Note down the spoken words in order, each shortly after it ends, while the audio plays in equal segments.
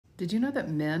Did you know that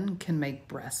men can make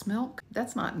breast milk?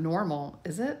 That's not normal,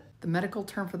 is it? The medical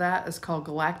term for that is called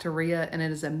galactorrhea, and it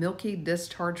is a milky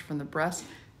discharge from the breast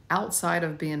outside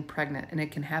of being pregnant, and it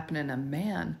can happen in a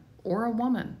man or a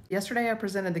woman. Yesterday, I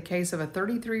presented the case of a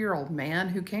 33-year-old man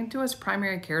who came to his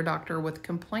primary care doctor with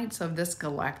complaints of this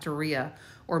galactorrhea,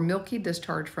 or milky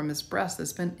discharge from his breast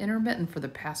that's been intermittent for the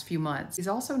past few months. He's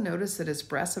also noticed that his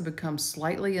breasts have become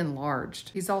slightly enlarged.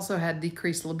 He's also had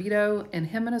decreased libido, and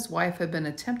him and his wife have been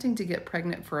attempting to get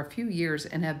pregnant for a few years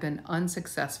and have been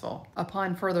unsuccessful.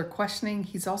 Upon further questioning,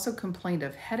 he's also complained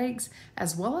of headaches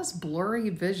as well as blurry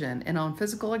vision, and on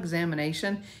physical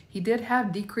examination, he did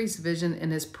have decreased vision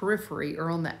in his periphery or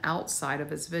on the outside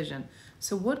of his vision.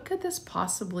 So what could this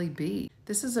possibly be?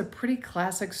 This is a pretty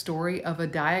classic story of a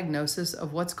diagnosis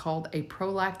of what's called a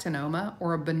prolactinoma,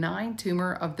 or a benign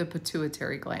tumor of the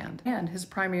pituitary gland. And his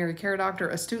primary care doctor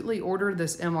astutely ordered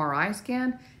this MRI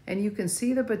scan, and you can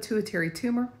see the pituitary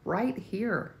tumor right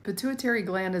here. Pituitary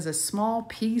gland is a small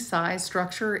pea-sized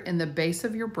structure in the base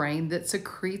of your brain that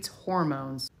secretes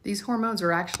hormones. These hormones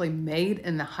are actually made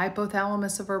in the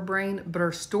hypothalamus of our brain, but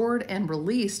are stored and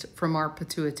released from our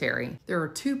pituitary. There are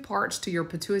two parts to your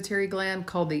pituitary gland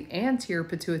called the anterior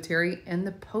pituitary and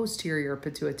the posterior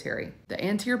pituitary. The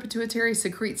anterior pituitary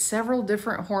secretes several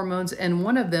different hormones, and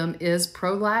one of them is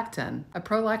prolactin. A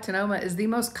prolactinoma is the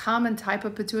most common type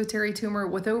of pituitary tumor,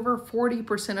 with over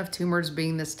 40% of tumors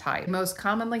being this type. They most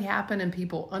commonly happen in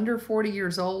people under 40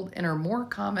 years old and are more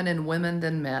common in women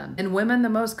than men. In women, the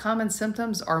most common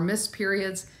symptoms are missed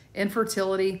periods,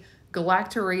 infertility,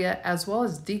 galactorrhea, as well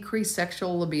as decreased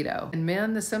sexual libido. In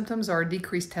men, the symptoms are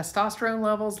decreased testosterone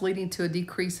levels, leading to a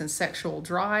decrease in sexual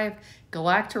drive,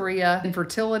 galactorrhea,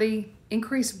 infertility,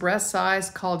 increased breast size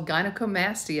called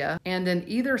gynecomastia, and in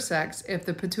either sex, if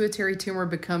the pituitary tumor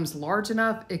becomes large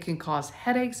enough, it can cause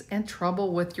headaches and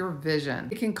trouble with your vision.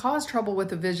 It can cause trouble with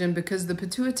the vision because the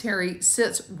pituitary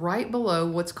sits right below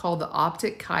what's called the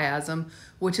optic chiasm,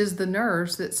 which is the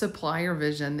nerves that supply your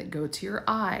vision that go to your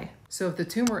eye. So if the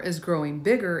tumor is growing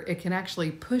bigger, it can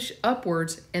actually push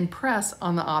upwards and press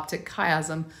on the optic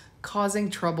chiasm, causing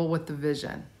trouble with the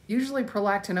vision. Usually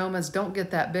prolactinomas don't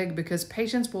get that big because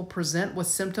patients will present with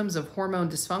symptoms of hormone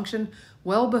dysfunction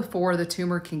well before the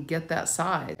tumor can get that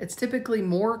size. It's typically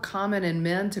more common in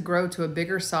men to grow to a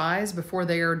bigger size before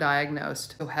they are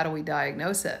diagnosed. So how do we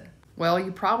diagnose it? Well,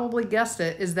 you probably guessed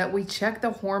it, is that we check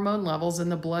the hormone levels in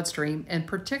the bloodstream and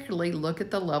particularly look at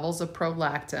the levels of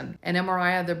prolactin. An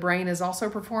MRI of the brain is also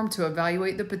performed to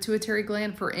evaluate the pituitary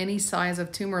gland for any size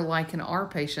of tumor like in our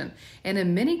patient. And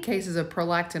in many cases of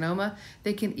prolactinoma,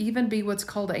 they can even be what's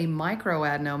called a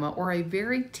microadenoma, or a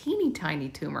very teeny tiny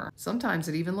tumor. Sometimes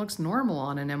it even looks normal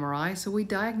on an MRI, so we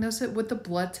diagnose it with the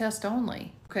blood test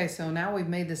only. Okay, so now we've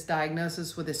made this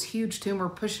diagnosis with this huge tumor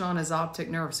pushing on his optic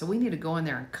nerve, so we need to go in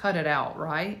there and cut it out,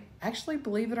 right? Actually,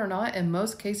 believe it or not, in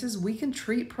most cases, we can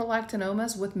treat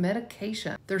prolactinomas with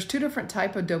medication. There's two different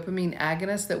types of dopamine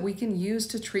agonists that we can use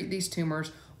to treat these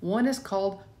tumors. One is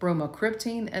called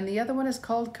bromocriptine, and the other one is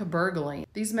called cabergoline.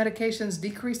 These medications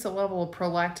decrease the level of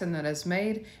prolactin that is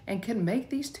made and can make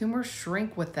these tumors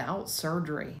shrink without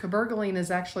surgery. Cabergoline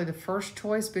is actually the first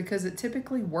choice because it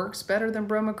typically works better than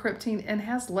bromocriptine and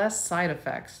has less side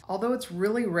effects. Although it's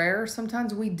really rare,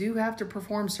 sometimes we do have to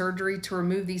perform surgery to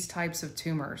remove these types of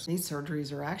tumors. These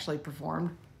surgeries are actually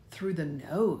performed through the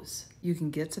nose. You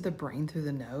can get to the brain through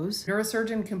the nose.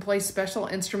 Neurosurgeon can place special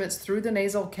instruments through the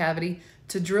nasal cavity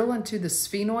to drill into the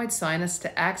sphenoid sinus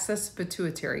to access the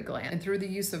pituitary gland. And through the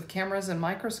use of cameras and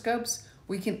microscopes,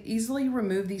 we can easily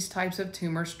remove these types of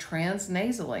tumors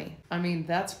transnasally. I mean,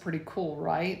 that's pretty cool,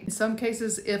 right? In some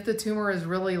cases, if the tumor is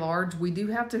really large, we do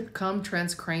have to come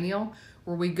transcranial,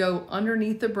 where we go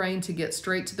underneath the brain to get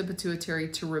straight to the pituitary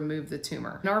to remove the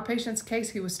tumor. In our patient's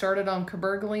case, he was started on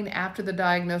cabergoline after the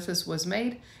diagnosis was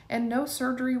made, and no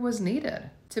surgery was needed.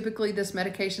 Typically, this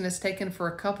medication is taken for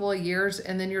a couple of years,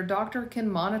 and then your doctor can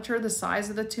monitor the size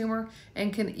of the tumor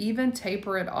and can even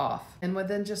taper it off. And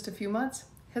within just a few months,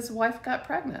 his wife got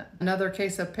pregnant. Another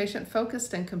case of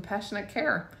patient-focused and compassionate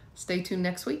care. Stay tuned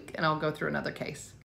next week, and I'll go through another case.